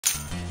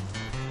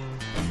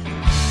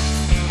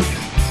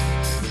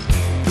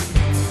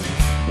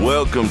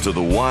Welcome to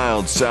the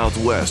wild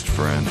Southwest,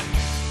 friend.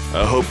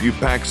 I hope you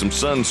pack some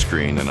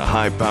sunscreen and a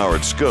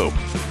high-powered scope,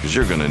 because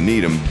you're gonna need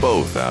them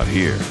both out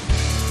here.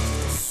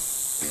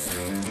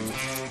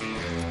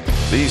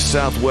 These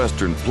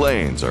southwestern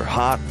plains are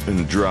hot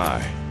and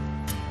dry.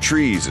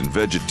 Trees and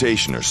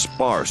vegetation are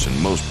sparse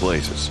in most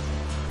places.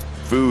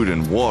 Food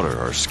and water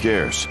are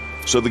scarce,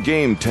 so the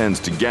game tends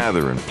to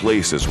gather in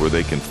places where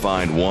they can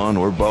find one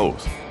or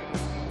both.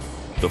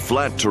 The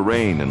flat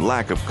terrain and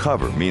lack of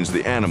cover means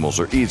the animals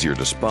are easier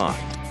to spot.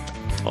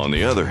 On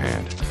the other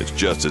hand, it's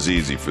just as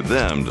easy for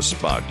them to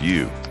spot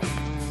you.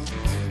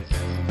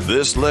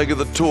 This leg of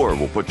the tour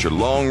will put your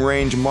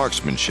long-range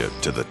marksmanship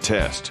to the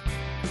test.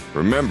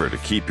 Remember to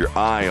keep your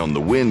eye on the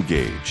wind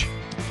gauge.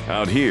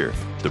 Out here,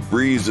 the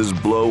breezes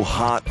blow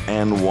hot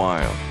and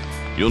wild.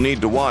 You'll need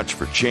to watch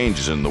for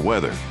changes in the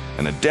weather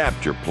and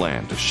adapt your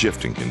plan to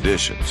shifting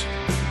conditions.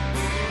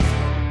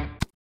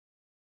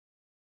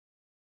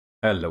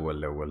 Hello,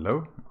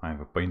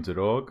 I'm a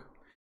PaintedDog,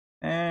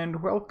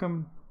 and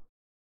welcome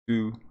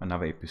to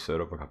another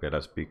episode of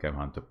Cabela's Big Game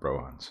Hunter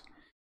Pro Hunts.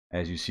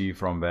 As you see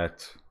from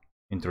that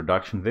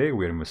introduction there,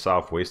 we're in the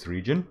southwest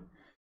region.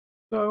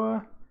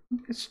 So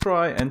let's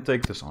try and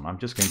take this on. I'm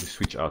just going to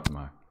switch out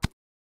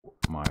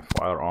my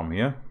firearm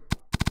here.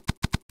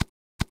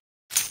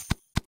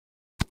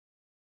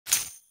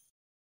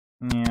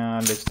 Yeah,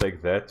 let's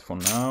take that for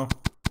now.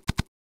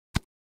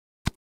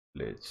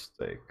 Let's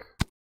take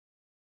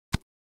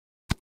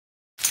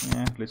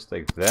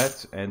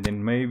that, and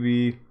then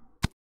maybe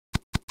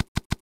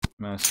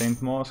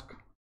scent mask.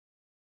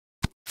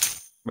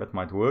 That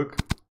might work.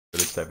 So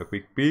let's have a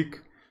quick peek.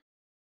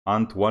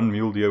 Hunt one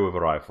mule deer with a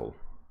rifle.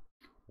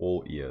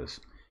 All ears.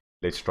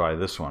 Let's try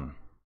this one.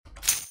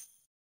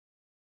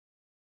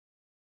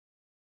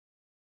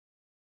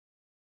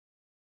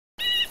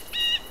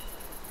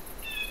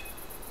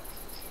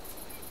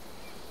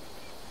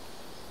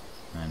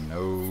 And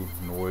no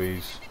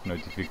noise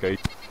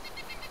notification.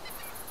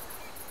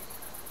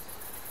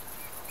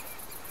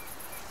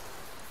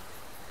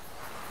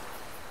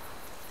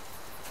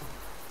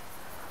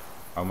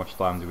 How much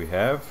time do we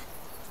have?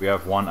 We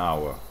have 1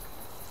 hour.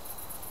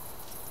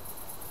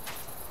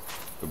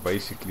 So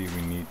basically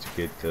we need to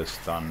get this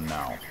done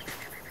now.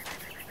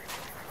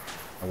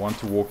 I want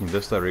to walk in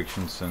this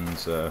direction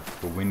since the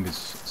wind is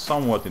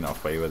somewhat in our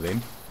favor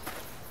then.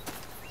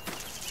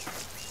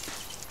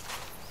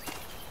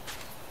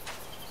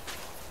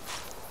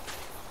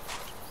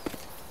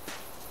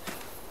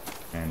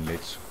 And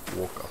let's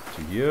walk up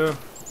to here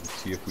and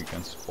see if we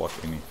can spot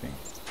anything.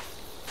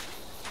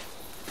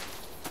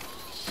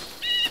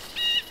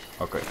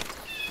 Okay.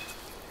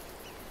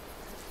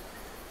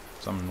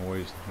 Some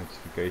noise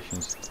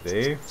notifications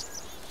there.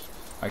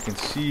 I can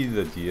see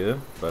the deer,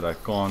 but I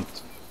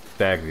can't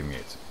tag them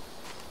yet.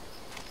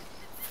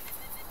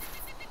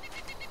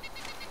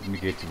 Let me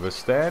get to this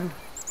stand.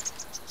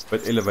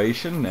 But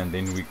elevation, and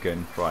then we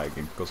can try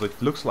again. Because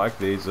it looks like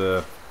there's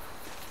a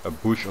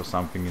bush or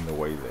something in the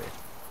way there.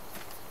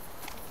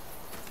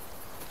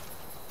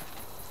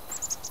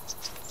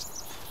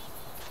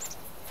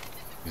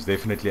 It's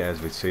definitely,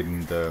 as we said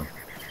in the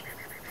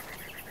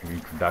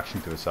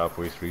introduction to the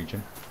southwest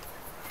region,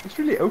 it's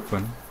really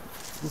open.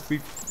 It would be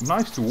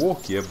nice to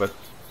walk here, but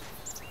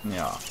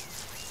yeah,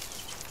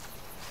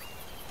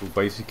 you'll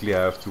basically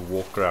have to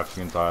walk around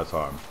the entire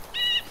time.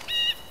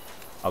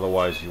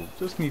 Otherwise you'll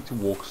just need to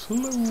walk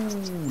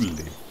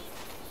slowly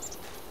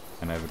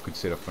and have a good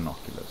set of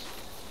binoculars.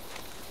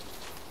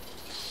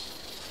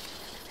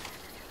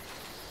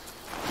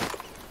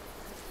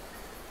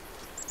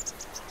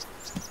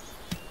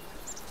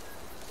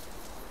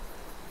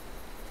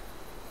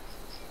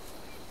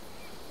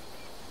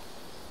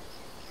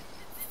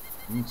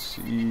 Let's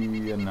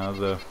see,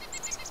 another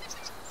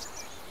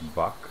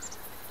buck.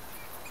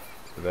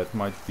 So that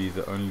might be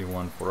the only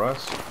one for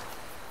us.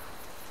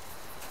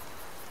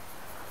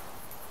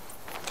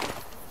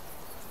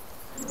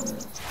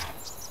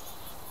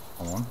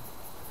 Come on.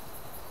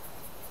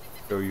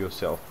 Show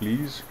yourself,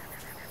 please.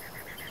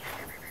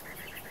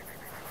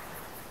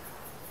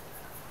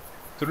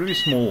 It's a really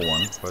small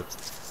one, but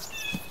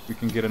if we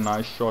can get a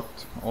nice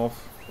shot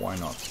off, why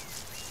not?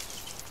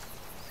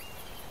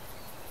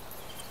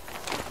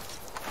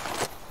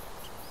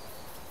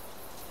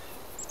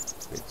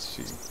 Let's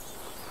see.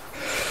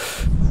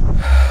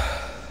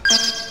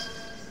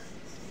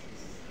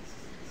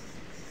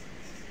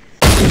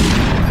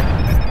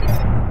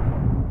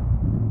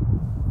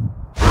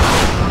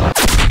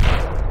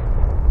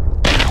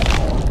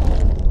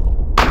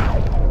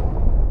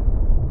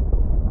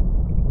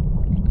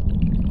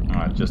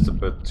 Alright, just a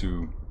bit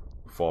too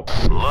far.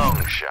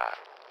 Long shot.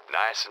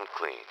 Nice and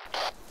clean.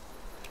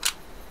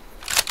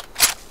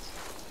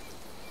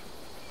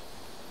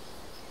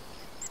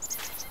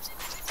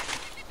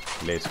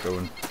 Let's go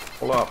and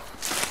pull up.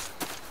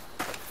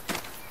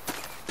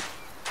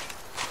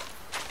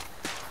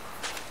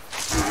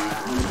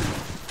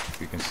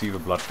 You can see the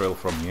blood trail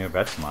from here,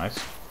 that's nice.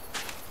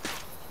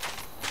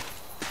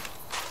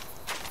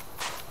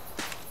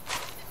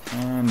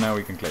 And now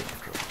we can claim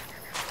control.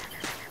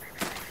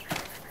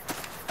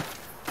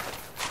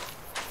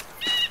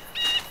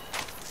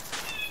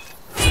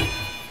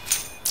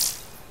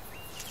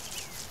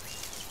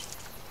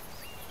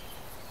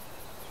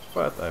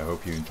 But I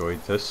hope you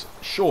enjoyed this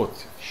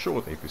short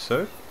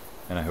episode,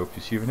 and I hope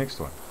to see you in the next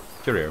one.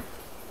 Cheerio.